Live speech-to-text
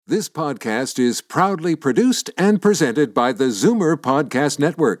This podcast is proudly produced and presented by the Zoomer Podcast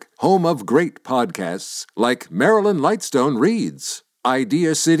Network, home of great podcasts like Marilyn Lightstone Reads,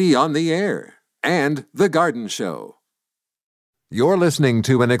 Idea City on the Air, and The Garden Show. You're listening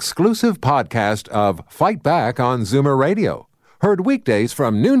to an exclusive podcast of Fight Back on Zoomer Radio, heard weekdays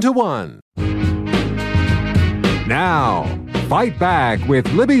from noon to 1. Now, Fight Back with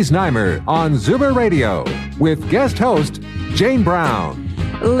Libby Znaimer on Zoomer Radio with guest host Jane Brown.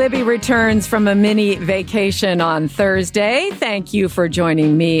 Libby returns from a mini vacation on Thursday. Thank you for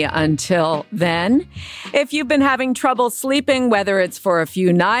joining me until then. If you've been having trouble sleeping, whether it's for a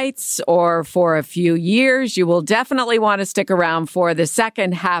few nights or for a few years, you will definitely want to stick around for the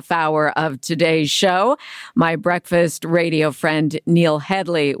second half hour of today's show. My breakfast radio friend Neil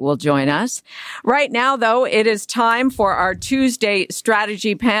Headley will join us. Right now, though, it is time for our Tuesday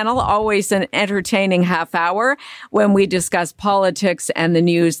strategy panel, always an entertaining half hour when we discuss politics and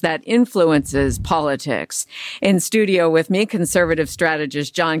the news that influences politics. In studio with me, conservative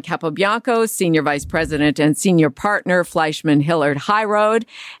strategist John Capobianco, senior vice president and senior partner, FleishmanHillard HighRoad,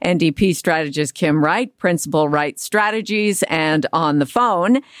 NDP strategist Kim Wright, principal Wright Strategies, and on the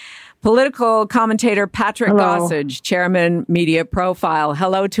phone, political commentator Patrick Gossage, chairman Media Profile.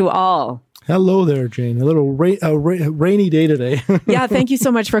 Hello to all. Hello there, Jane. A little rainy day today. Yeah, thank you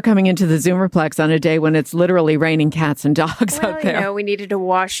so much for coming into the Zoomerplex on a day when it's literally raining cats and dogs out there. You know, we needed to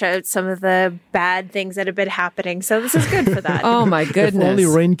wash out some of the bad things that have been happening, so this is good for that. Oh, my goodness. If only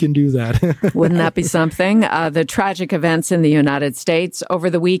rain can do that. Wouldn't that be something? The tragic events in the United States over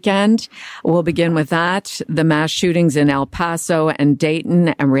the weekend. We'll begin with that. The mass shootings in El Paso and Dayton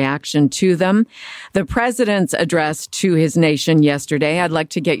and reaction to them. The president's address to his nation yesterday. I'd like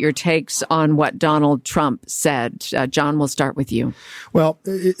to get your takes on what Donald Trump said. John, we'll start with you. Well,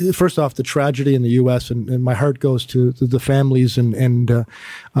 first off, the tragedy in the U.S. and my heart goes to the families and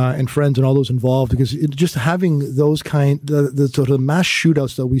friends and all those involved, because just having those the sort of mass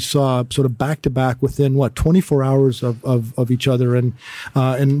shootouts that we saw sort of back to back within 24 hours of each other and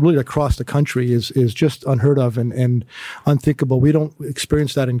really across the country is just unheard of and unthinkable. We don't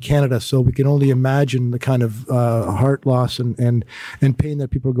experience that in Canada, so we can only imagine the kind of heart loss and pain that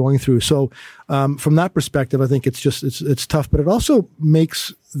people are going through. So from that perspective, I think it's tough, but it also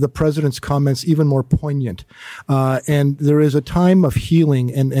makes the president's comments even more poignant. And there is a time of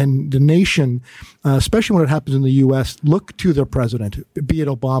healing and the nation, especially when it happens in the U.S., look to their president, be it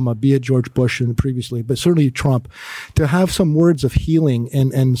Obama, be it George Bush and previously, but certainly Trump, to have some words of healing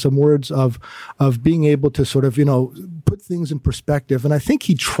and some words of being able to sort of, put things in perspective. And I think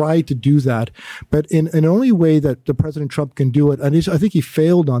he tried to do that, but in an only way that the President Trump can do it. And I think he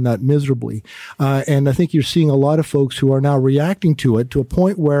failed on that miserably. And I think you're seeing a lot of folks who are now reacting to it to a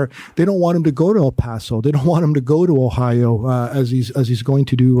point where they don't want him to go to El Paso. They don't want him to go to Ohio as he's going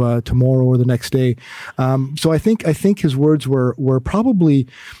to do tomorrow or the next day. So I think his words were probably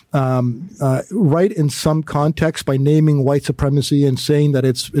right in some context by naming white supremacy and saying that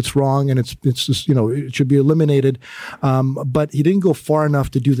it's wrong and it's just, it should be eliminated. But he didn't go far enough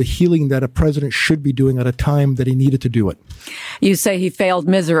to do the healing that a president should be doing at a time that he needed to do it. You say he failed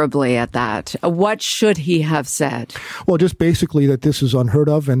miserably at that. What should he have said? Well, just basically that this is unheard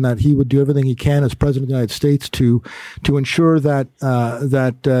of and that he would do everything he can as president of the United States to ensure that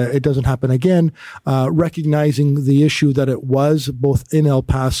it doesn't happen again, recognizing the issue that it was both in El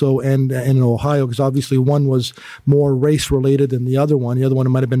Paso and in Ohio, because obviously one was more race-related than the other one. The other one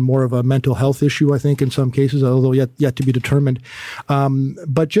might have been more of a mental health issue, I think, in some cases, although yet to be determined.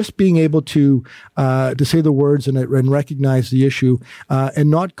 But just being able to say the words and recognize the issue and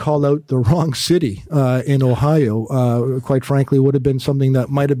not call out the wrong city in Ohio, quite frankly, would have been something that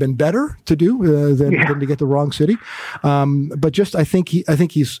might have been better to do than to get the wrong city. But just I think he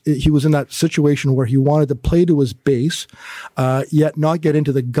was in that situation where he wanted to play to his base, yet not get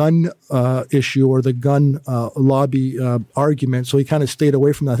into the gun issue or the gun lobby argument. So he kind of stayed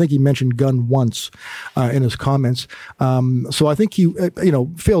away from that. I think he mentioned gun once in his comments. So I think he,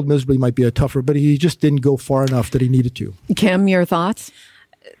 failed miserably might be a tougher, but he just didn't go far enough that he needed to. Kim, your thoughts?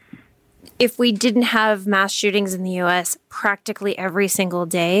 If we didn't have mass shootings in the U.S. practically every single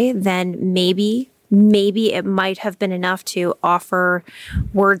day, then maybe it might have been enough to offer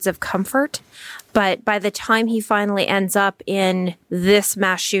words of comfort. But by the time he finally ends up in this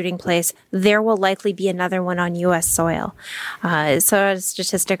mass shooting place, there will likely be another one on U.S. soil. So a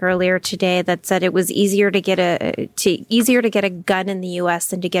statistic earlier today that said it was easier to get a gun in the U.S.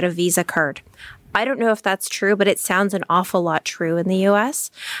 than to get a Visa card. I don't know if that's true, but it sounds an awful lot true in the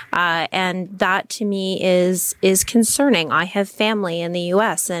U.S. And that to me is concerning. I have family in the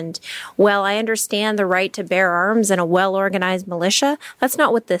U.S. and while I understand the right to bear arms and a well-organized militia, that's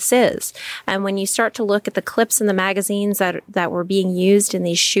not what this is. And when you start to look at the clips in the magazines that were being used in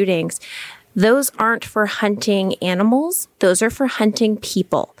these shootings, those aren't for hunting animals. Those are for hunting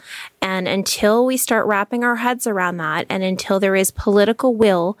people. And until we start wrapping our heads around that, and until there is political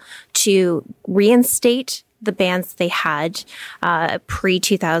will to reinstate the bans they had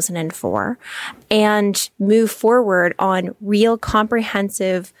pre-2004 and move forward on real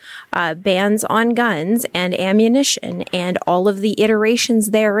comprehensive bans on guns and ammunition and all of the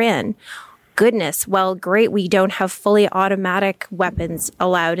iterations therein, goodness, well, great, we don't have fully automatic weapons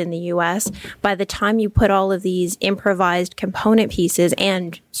allowed in the U.S. By the time you put all of these improvised component pieces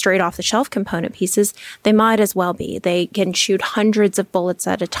and straight off the shelf component pieces, they might as well be. They can shoot hundreds of bullets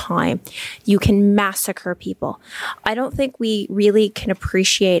at a time. You can massacre people. I don't think we really can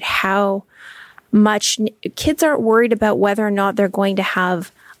appreciate how much kids aren't worried about whether or not they're going to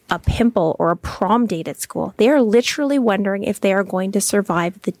have a pimple or a prom date at school. They are literally wondering if they are going to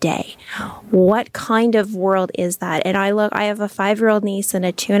survive the day. What kind of world is that? And I have a 5-year-old niece and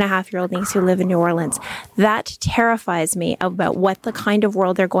a 2.5-year-old niece who live in New Orleans. That terrifies me about what the kind of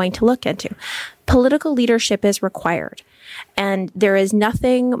world they're going to look into. Political leadership is required. And there is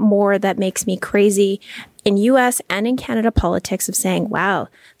nothing more that makes me crazy in U.S. and in Canada politics of saying, wow,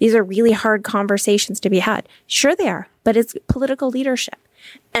 these are really hard conversations to be had. Sure they are, but it's political leadership.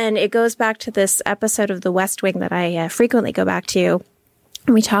 And it goes back to this episode of The West Wing that I frequently go back to.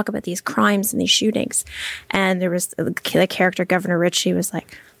 And we talk about these crimes and these shootings. And there was the character, Governor Ritchie, was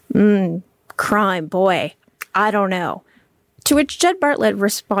like, crime, boy, I don't know. To which Jed Bartlett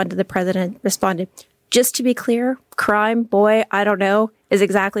the president responded, just to be clear, crime, boy, I don't know, is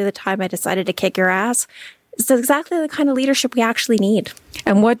exactly the time I decided to kick your ass. It's exactly the kind of leadership we actually need.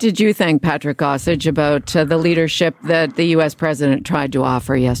 And what did you think, Patrick Gossage, about the leadership that the U.S. president tried to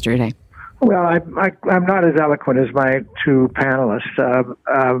offer yesterday? Well, I'm not as eloquent as my two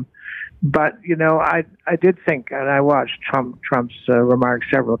panelists, but you know, I did think, and I watched Trump's remarks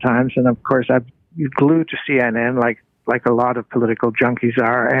several times, and of course I've glued to CNN like a lot of political junkies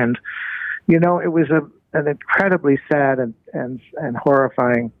are, and you know, it was an incredibly sad and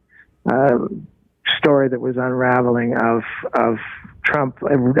horrifying story that was unraveling of Trump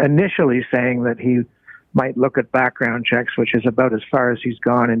initially saying that he might look at background checks, which is about as far as he's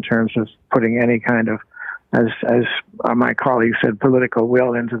gone in terms of putting any kind of, as my colleague said, political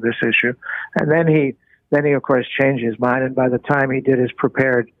will into this issue. And then he of course changed his mind. And by the time he did his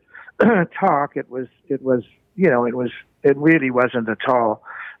prepared talk, it really wasn't at all.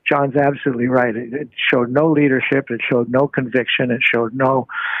 John's absolutely right. It showed no leadership. It showed no conviction. It showed no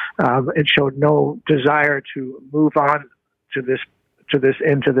desire to move on into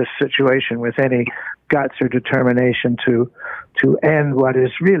this situation with any guts or determination to end what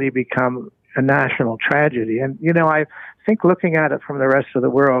has really become a national tragedy. And you know, I think looking at it from the rest of the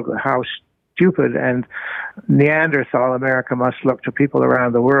world, how stupid and Neanderthal America must look to people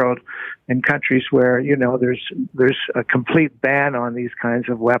around the world in countries where, you know, there's a complete ban on these kinds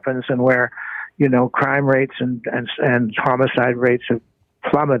of weapons and where, you know, crime rates and homicide rates have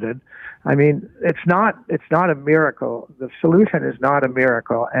plummeted. I mean, it's not a miracle. The solution is not a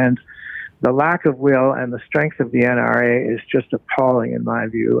miracle, and the lack of will and the strength of the NRA is just appalling in my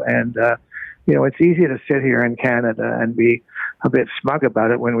view. And you know, it's easy to sit here in Canada and be a bit smug about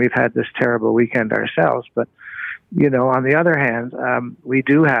it when we've had this terrible weekend ourselves. But, you know, on the other hand, we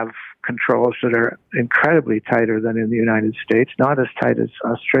do have controls that are incredibly tighter than in the United States, not as tight as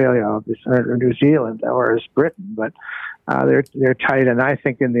Australia or New Zealand or as Britain, but they're tight. And I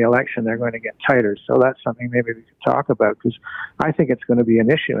think in the election they're going to get tighter. So that's something maybe we could talk about, because I think it's going to be an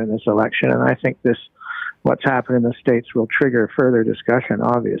issue in this election. And I think what's happened in the States will trigger further discussion,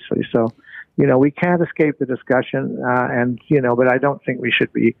 obviously. So, you know, we can't escape the discussion, but I don't think we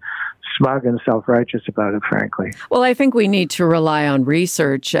should be smug and self-righteous about it, frankly. Well, I think we need to rely on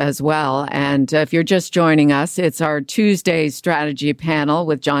research as well. And if you're just joining us, it's our Tuesday strategy panel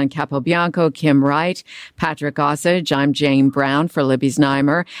with John Capobianco, Kim Wright, Patrick Gossage. I'm Jane Brown for Libby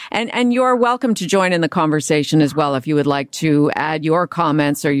Znaimer. And you're welcome to join in the conversation as well if you would like to add your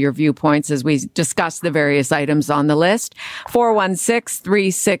comments or your viewpoints as we discuss the various items on the list.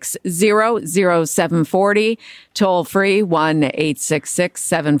 416-360-0740, toll free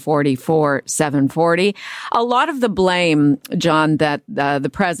 1-866-740-4740. 844-740. A lot of the blame, John, that the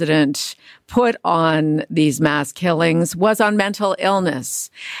president put on these mass killings was on mental illness.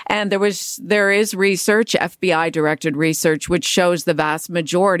 And there is research, FBI-directed research, which shows the vast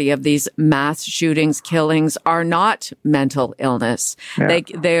majority of these mass shootings, killings are not mental illness. Yeah.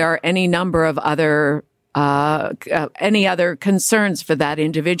 They are any number of other any other concerns for that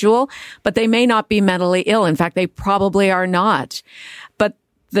individual, but they may not be mentally ill. In fact, they probably are not. But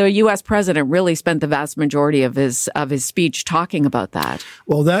the U.S. president really spent the vast majority of his speech talking about that.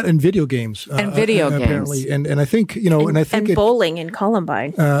 Well, that and video games. Apparently. And I think, and bowling in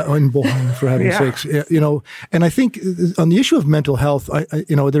Columbine. And bowling, for heaven's sakes. And I think on the issue of mental health,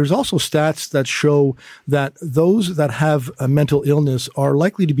 there's also stats that show that those that have a mental illness are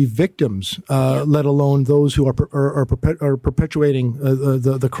likely to be victims, let alone those who are perpetuating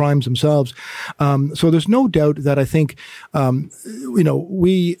the crimes themselves. So there's no doubt that I think,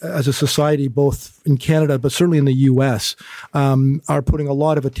 we as a society, both in Canada, but certainly in the U.S., are putting a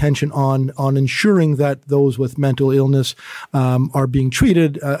lot of attention on ensuring that those with mental illness are being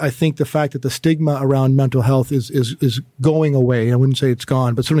treated. I think the fact that the stigma around mental health is going away, I wouldn't say it's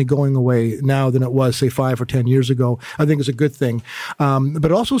gone, but certainly going away now than it was, say, 5 or 10 years ago, I think is a good thing. But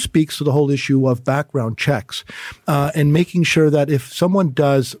it also speaks to the whole issue of background checks and making sure that if someone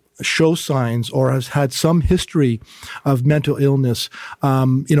does show signs or has had some history of mental illness,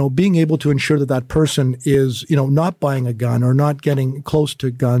 being able to ensure that person is, not buying a gun or not getting close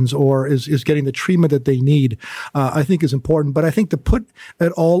to guns or is getting the treatment that they need, I think is important. But I think to put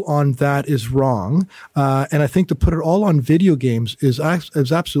it all on that is wrong. And I think to put it all on video games is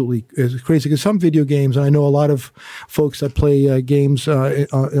absolutely crazy, because some video games, and I know a lot of folks that play games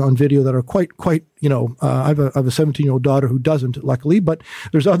on video that are quite I have a 17-year-old daughter who doesn't, luckily, but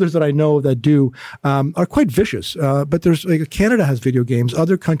there's others that I know that do, are quite vicious. But there's Canada has video games.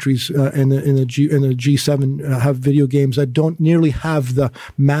 Other countries in the G7 have video games that don't nearly have the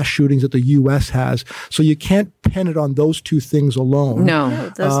mass shootings that the U.S. has. So you can't pin it on those two things alone.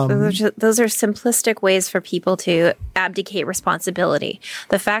 No, those are simplistic ways for people to abdicate responsibility.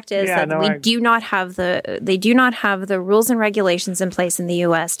 The fact is they do not have the rules and regulations in place in the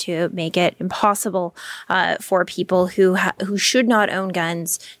U.S. to make it impossible for people who should not own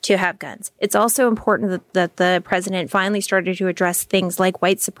guns to have guns. It's also important that the president finally started to address things like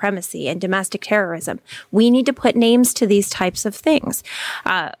white supremacy and domestic terrorism. We need to put names to these types of things.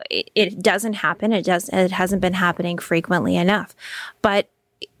 It doesn't happen. It hasn't been happening frequently enough. But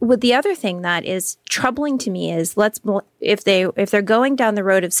with the other thing that is troubling to me is if they're going down the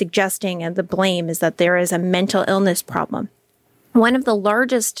road of suggesting and the blame is that there is a mental illness problem. One of the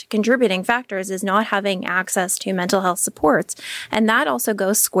largest contributing factors is not having access to mental health supports. And that also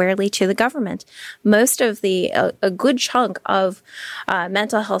goes squarely to the government. Most of a good chunk of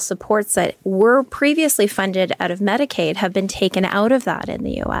mental health supports that were previously funded out of Medicaid have been taken out of that in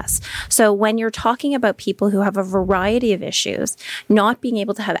the U.S. So when you're talking about people who have a variety of issues, not being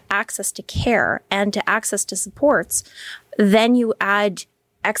able to have access to care and to access to supports, then you add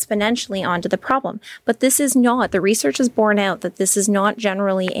exponentially onto the problem. But the research has borne out that this is not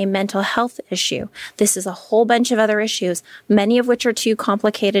generally a mental health issue. This is a whole bunch of other issues, many of which are too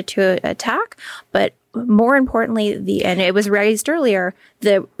complicated to attack. But more importantly, and it was raised earlier,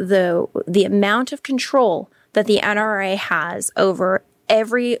 the amount of control that the NRA has over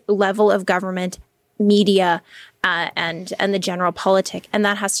every level of government, media, and the general politic. And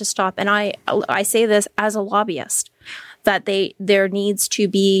that has to stop. And I say this as a lobbyist, that there needs to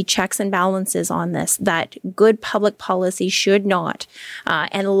be checks and balances on this, that good public policy should not,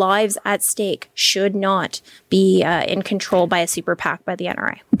 and lives at stake should not be in control by a super PAC, by the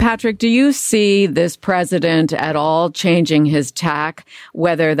NRA. Patrick, do you see this president at all changing his tack,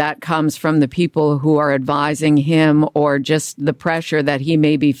 whether that comes from the people who are advising him or just the pressure that he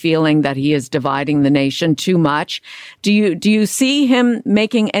may be feeling that he is dividing the nation too much? Do you see him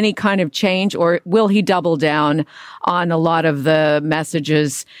making any kind of change, or will he double down on a lot of the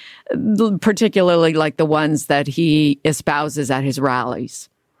messages, particularly like the ones that he espouses at his rallies?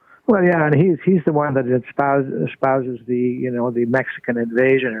 Well, yeah, and he's the one that espouses the Mexican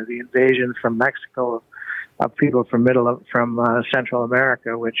invasion, or the invasion from Mexico of people from Central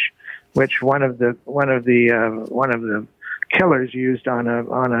America, which one of the killers used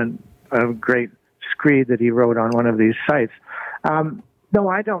on a great screed that he wrote on one of these sites. No,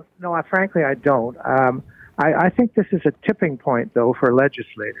 I don't. No, frankly, I don't. I think this is a tipping point, though, for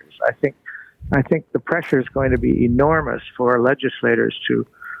legislators. I think the pressure is going to be enormous for legislators to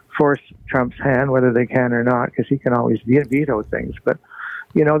force Trump's hand, whether they can or not, because he can always veto things. But,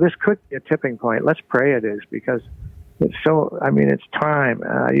 this could be a tipping point. Let's pray it is, because, it's so. I mean, it's time.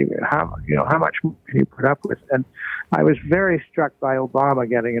 How much can you put up with? And I was very struck by Obama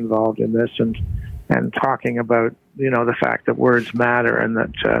getting involved in this and talking about the fact that words matter, and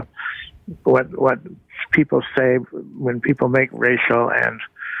that what people say when people make racial and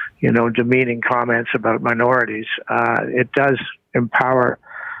demeaning comments about minorities, it does empower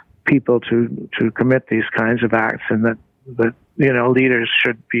people to commit these kinds of acts, and that leaders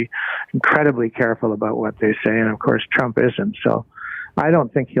should be incredibly careful about what they say. And of course, Trump isn't. So I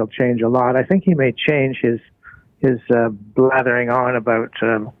don't think he'll change a lot. I think he may change his blathering on about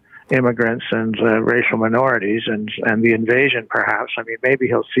immigrants and racial minorities and the invasion, perhaps. I mean, maybe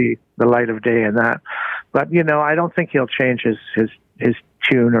he'll see the light of day in that. But I don't think he'll change his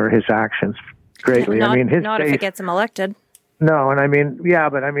tune or his actions greatly. Not if it gets him elected. No, and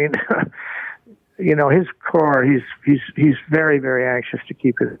his core, he's very, very anxious to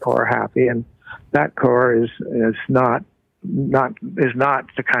keep his core happy, and that core is not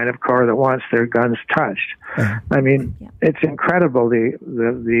the kind of core that wants their guns touched. It's incredible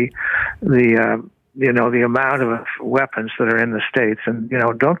the amount of weapons that are in the States, and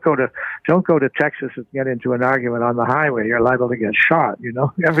don't go to Texas and get into an argument on the highway. You're liable to get shot.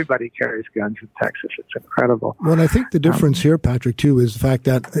 Everybody carries guns in Texas. It's incredible. Well, I think the difference here, Patrick, too, is the fact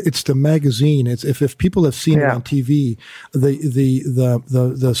that it's the magazine. It's if people have seen it on TV,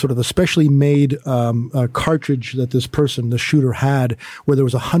 the sort of a specially made cartridge that the shooter had, where there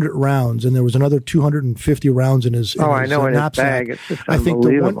was 100 rounds and there was another 250 rounds in his knapsack. Bag. It's just I think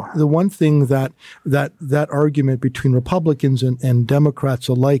the one thing that argument between Republicans and Democrats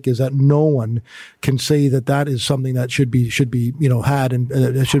alike is that no one can say that is something that should be had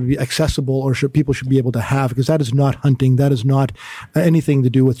and should be accessible, or people should be able to have, because that is not hunting. That is not anything to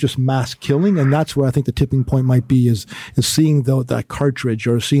do with just mass killing. And that's where I think the tipping point might be is seeing that cartridge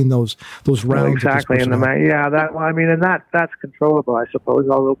or seeing those rounds. Exactly. That's controllable, I suppose,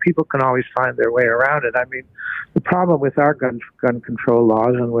 although people can always find their way around it. I mean, the problem with our gun control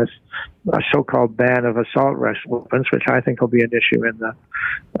laws and with a so-called ban of assault weapons, which I think will be an issue in the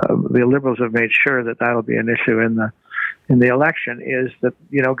Liberals have made sure that that'll be an issue in the election, is that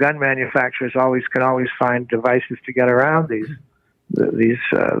gun manufacturers can always find devices to get around to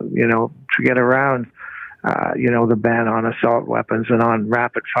get around the ban on assault weapons and on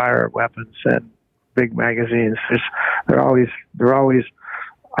rapid fire weapons and big magazines. They're always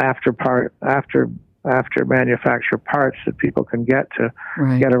after manufacture parts that people can get to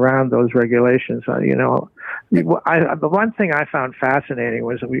get around those regulations. The one thing I found fascinating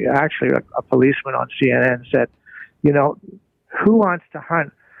was a policeman on CNN said, who wants to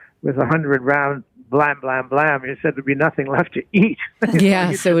hunt with 100 round blam, blam, blam? He said there'd be nothing left to eat.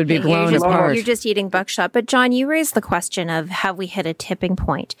 Yes, it would be blown apart. You're just eating buckshot. But John, you raised the question of, have we hit a tipping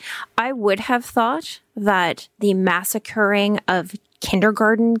point? I would have thought that the massacring of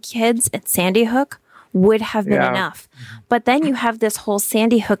kindergarten kids at Sandy Hook would have been enough. But then you have this whole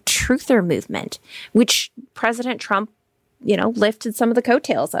Sandy Hook truther movement, which President Trump, lifted some of the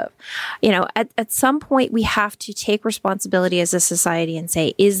coattails of. At some point we have to take responsibility as a society and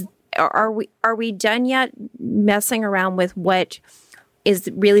say, are we done yet messing around with what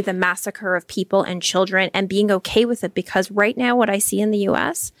is really the massacre of people and children and being okay with it? Because right now what I see in the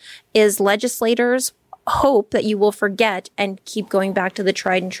U.S. is legislators hope that you will forget and keep going back to the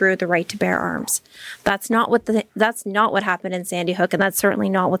tried and true, the right to bear arms. That's not what happened in Sandy Hook, and that's certainly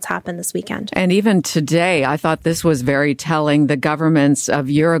not what's happened this weekend. And even today, I thought this was very telling. The governments of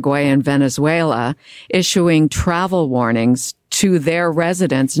Uruguay and Venezuela issuing travel warnings to their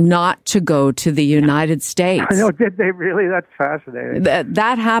residents not to go to the United States. I know, did they really? That's fascinating.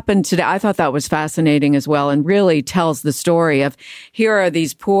 That happened today. I thought that was fascinating as well, and really tells the story of, here are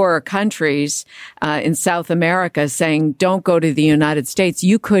these poor countries in South America saying, don't go to the United States.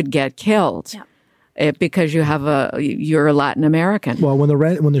 You could get killed. Yeah. Because you're Latin American. Well,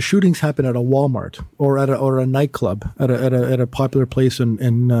 when the shootings happen at a Walmart or at a nightclub at a popular place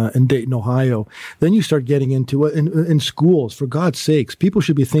in Dayton, Ohio, then you start getting into it in schools. For God's sakes, kids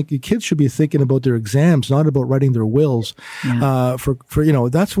should be thinking about their exams, not about writing their wills. Yeah.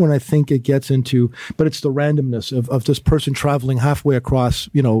 That's when I think it gets into. But it's the randomness of this person traveling halfway across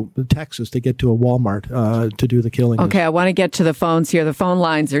Texas to get to a Walmart to do the killing. Okay, I want to get to the phones here. The phone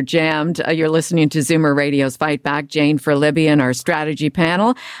lines are jammed. You're listening to Zoomer Radio's Fight Back. Jane for Libby and our strategy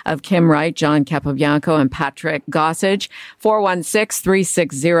panel of Kim Wright, John Capobianco, and Patrick Gossage.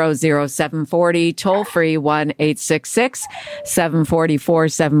 416-360-0740. Toll free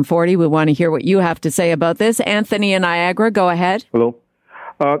 1-866-740-4740. We want to hear what you have to say about this. Anthony in Niagara, go ahead. Hello.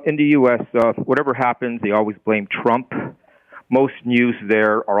 In the U.S., whatever happens, they always blame Trump. Most news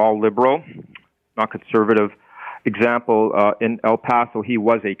there are all liberal, not conservative. Example, in El Paso, he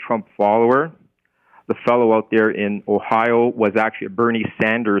was a Trump follower. The fellow out there in Ohio was actually a Bernie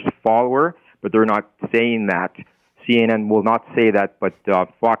Sanders follower, but they're not saying that. CNN will not say that, but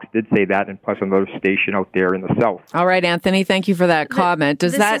Fox did say that, and plus another station out there in the South. All right, Anthony, thank you for that comment.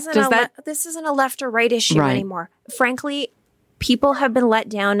 This isn't a left or right issue anymore. Frankly, people have been let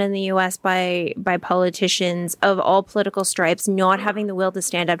down in the U.S. by politicians of all political stripes not having the will to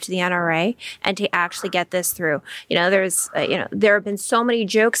stand up to the NRA and to actually get this through. There have been so many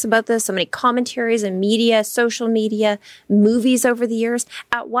jokes about this, so many commentaries in media, social media, movies over the years.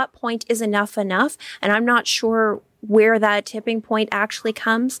 At what point is enough enough? And I'm not sure where that tipping point actually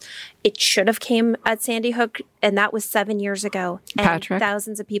comes. It should have came at Sandy Hook, and that was 7 years ago. And Patrick?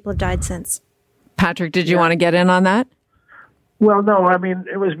 Thousands of people have died since. Patrick, did you want to get in on that? Well, no, I mean,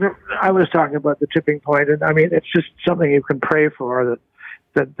 I was talking about the tipping point, and I mean, it's just something you can pray for and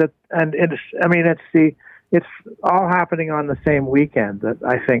it's all happening on the same weekend that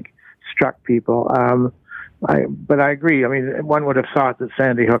I think struck people. But I agree. I mean, one would have thought that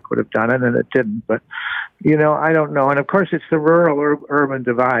Sandy Hook would have done it, and it didn't. But, I don't know. And of course, it's the rural-urban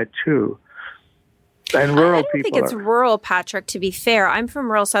divide, too. And rural I don't think it's rural, Patrick, to be fair. I'm from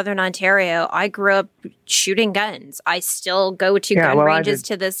rural southern Ontario. I grew up shooting guns. I still go to gun ranges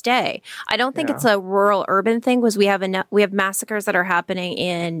to this day. I don't think it's a rural-urban thing because we have massacres that are happening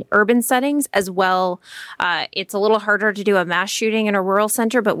in urban settings as well. It's a little harder to do a mass shooting in a rural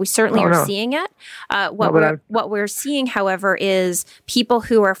center, but we certainly are seeing it. What we're seeing, however, is people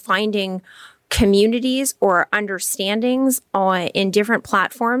who are finding communities or understandings in different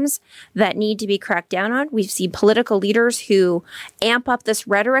platforms that need to be cracked down on. We've seen political leaders who amp up this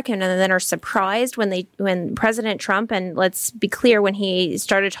rhetoric and then are surprised when President Trump, and let's be clear, when he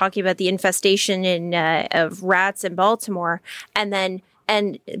started talking about the infestation of rats in Baltimore,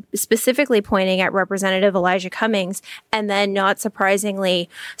 and specifically pointing at Representative Elijah Cummings, and then not surprisingly,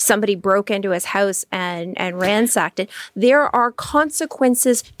 somebody broke into his house and ransacked it. There are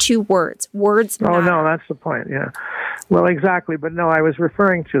consequences to words. Words matter. Oh no, that's the point. Yeah, well, exactly. But no, I was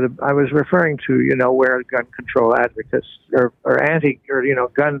referring to where gun control advocates or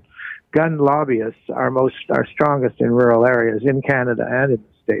gun lobbyists are strongest in rural areas in Canada and in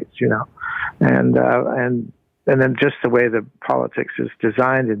the States. And then just the way the politics is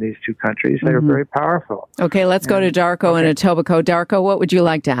designed in these two countries, they're very powerful. Okay, let's go to Darko in Etobicoke. Darko, what would you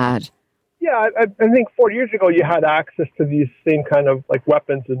like to add? Yeah, I think 4 years ago you had access to these same kind of like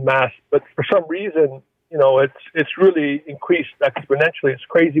weapons en masse, but for some reason, it's really increased exponentially. It's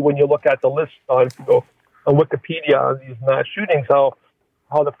crazy when you look at the list if you go on Wikipedia on these mass shootings, how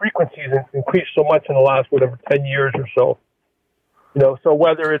the frequencies increased so much in the last 10 years or so. So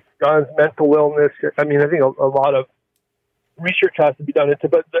whether it's guns, mental illness, I think a lot of research has to be done into.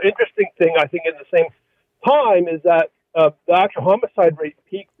 But the interesting thing, I think, at the same time, is that the actual homicide rate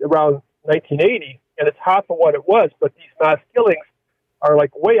peaked around 1980, and it's half of what it was. But these mass killings are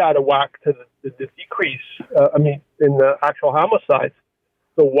like way out of whack to the decrease. In the actual homicides.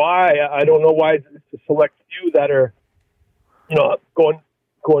 So why? I don't know why it's a select few that are, going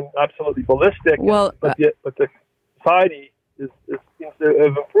absolutely ballistic. Well, but the society seems to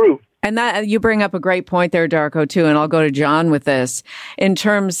have improved. And that you bring up a great point there, Darko, too, and I'll go to John with this. In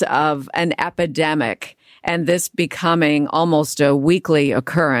terms of an epidemic and this becoming almost a weekly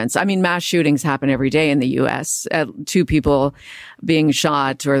occurrence. Mass shootings happen every day in the U.S. 2 people being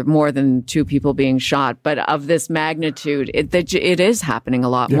shot or more than 2 people being shot. But of this magnitude, it is happening a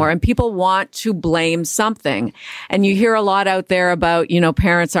lot more. And people want to blame something. And you hear a lot out there about,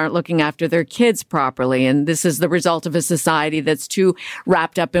 parents aren't looking after their kids properly. And this is the result of a society that's too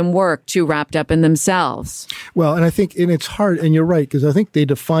wrapped up in work, too wrapped up in themselves. Well, and I think, and it's hard, and you're right, because I think they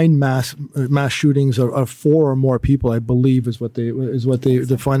define mass shootings of 4 or more people, I believe, is what they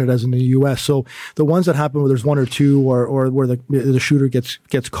define it as in the U.S. So the ones that happen where there's 1 or 2, or where the shooter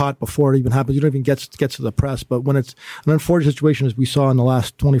gets caught before it even happens, you don't even get to the press. But when it's an unfortunate situation, as we saw in the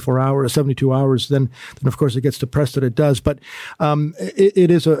last 24 hours, 72 hours, then of course it gets to press that it does. But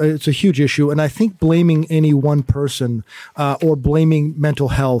it's a huge issue, and I think blaming any one person or blaming mental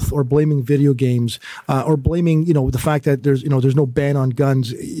health or blaming video games or blaming the fact that there's no ban on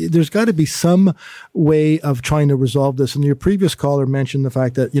guns, there's got to be some way of trying to resolve this. And your previous caller mentioned the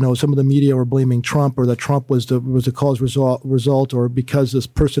fact that some of the media were blaming Trump, or that Trump was the cause result, or because this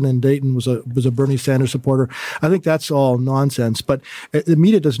person in Dayton was a Bernie Sanders supporter. I think that's all nonsense. But the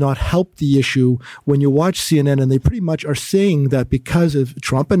media does not help the issue when you watch CNN, and they pretty much are saying that because of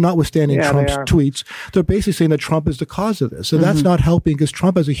Trump, and notwithstanding Trump's tweets, they're basically saying that Trump is the cause of this. So that's not helping, because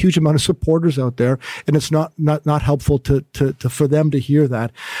Trump has a huge amount of supporters out there, and it's not helpful to for them to hear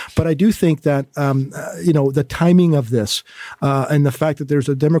that. But I do think that the timing of this and the fact that there's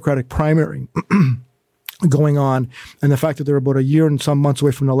a Democratic primary going on, and the fact that they're about a year and some months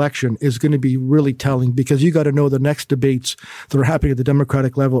away from an election is going to be really telling, because you got to know the next debates that are happening at the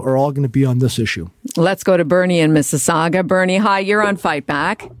Democratic level are all going to be on this issue. Let's go to Bernie in Mississauga. Bernie, hi, you're on Fight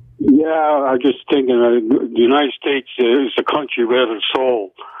Back. Yeah, I'm just thinking the United States is a country without a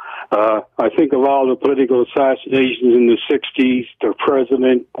soul. I think of all the political assassinations in the 60s, the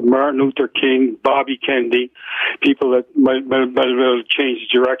president, Martin Luther King, Bobby Kennedy, people that might have changed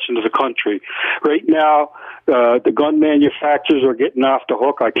the direction of the country. Right now, the gun manufacturers are getting off the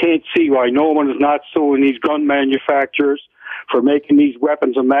hook. I can't see why no one is not suing these gun manufacturers for making these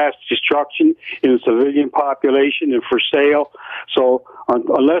weapons of mass destruction in the civilian population and for sale. So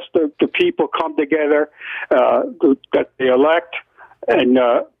unless the people come together, that they elect and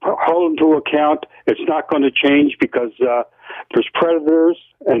hold them to account, it's not going to change, because there's predators,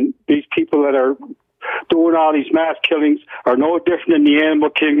 and these people that are doing all these mass killings are no different than the animal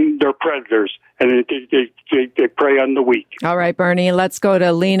king. They're predators, and they prey on the weak. All right, Bernie, let's go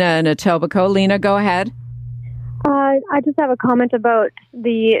to Lena in Etobicoke. Lena, go ahead. I just have a comment about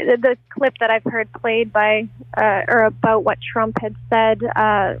the clip that I've heard played by or about what Trump had said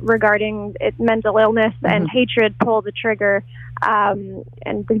regarding mental illness and hatred pull the trigger, and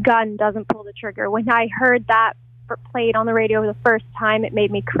the gun doesn't pull the trigger. When I heard that played on the radio the first time, it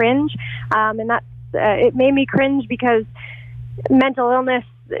made me cringe, and it made me cringe because mental illness,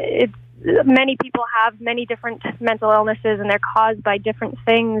 many people have many different mental illnesses, and they're caused by different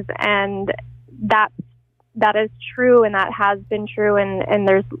things, and that is true, and that has been true, and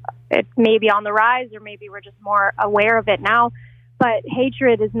it's maybe on the rise, or maybe we're just more aware of it now. But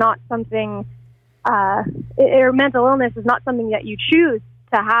hatred is not something, or mental illness is not something that you choose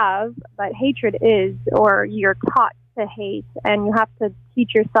to have, but hatred is, or you're taught to hate, and you have to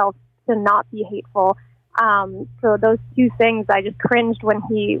teach yourself to not be hateful. So those two things, I just cringed when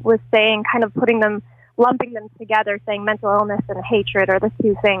he was saying, kind of lumping them together, saying mental illness and hatred are the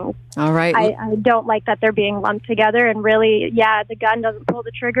two things. All right. I don't like that they're being lumped together. And really, the gun doesn't pull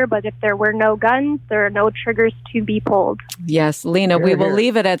the trigger, but if there were no guns, there are no triggers to be pulled. Yes, Lena, we will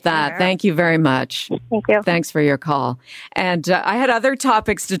leave it at that. Thank you very much. Thank you. Thanks for your call. And I had other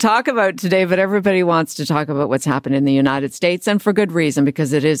topics to talk about today, but everybody wants to talk about what's happened in the United States, and for good reason,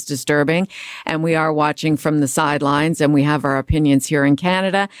 because it is disturbing. And we are watching from the sidelines, and we have our opinions here in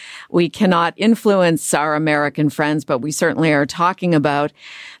Canada. We cannot influence our American friends, but we certainly are talking about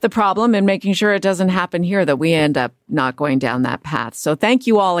the problem and making sure it doesn't happen here, that we end up not going down that path. So thank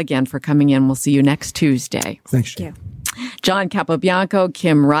you all again for coming in. We'll see you next Tuesday. Thanks. Thank you. John Capobianco,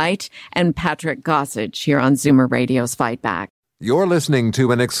 Kim Wright, and Patrick Gossage here on Zoomer Radio's Fight Back. You're listening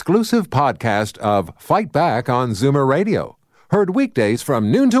to an exclusive podcast of Fight Back on Zoomer Radio. Heard weekdays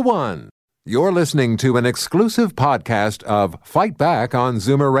from noon to 1. You're listening to an exclusive podcast of Fight Back on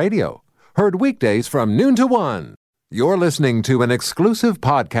Zoomer Radio. Heard weekdays from noon to 1. You're listening to an exclusive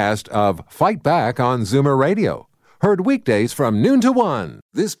podcast of Fight Back on Zoomer Radio. Heard weekdays from noon to 1.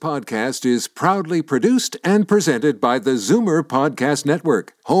 This podcast is proudly produced and presented by the Zoomer Podcast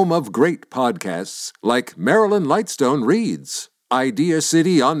Network, home of great podcasts like Marilyn Lightstone Reads, Idea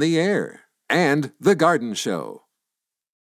City on the Air, and The Garden Show.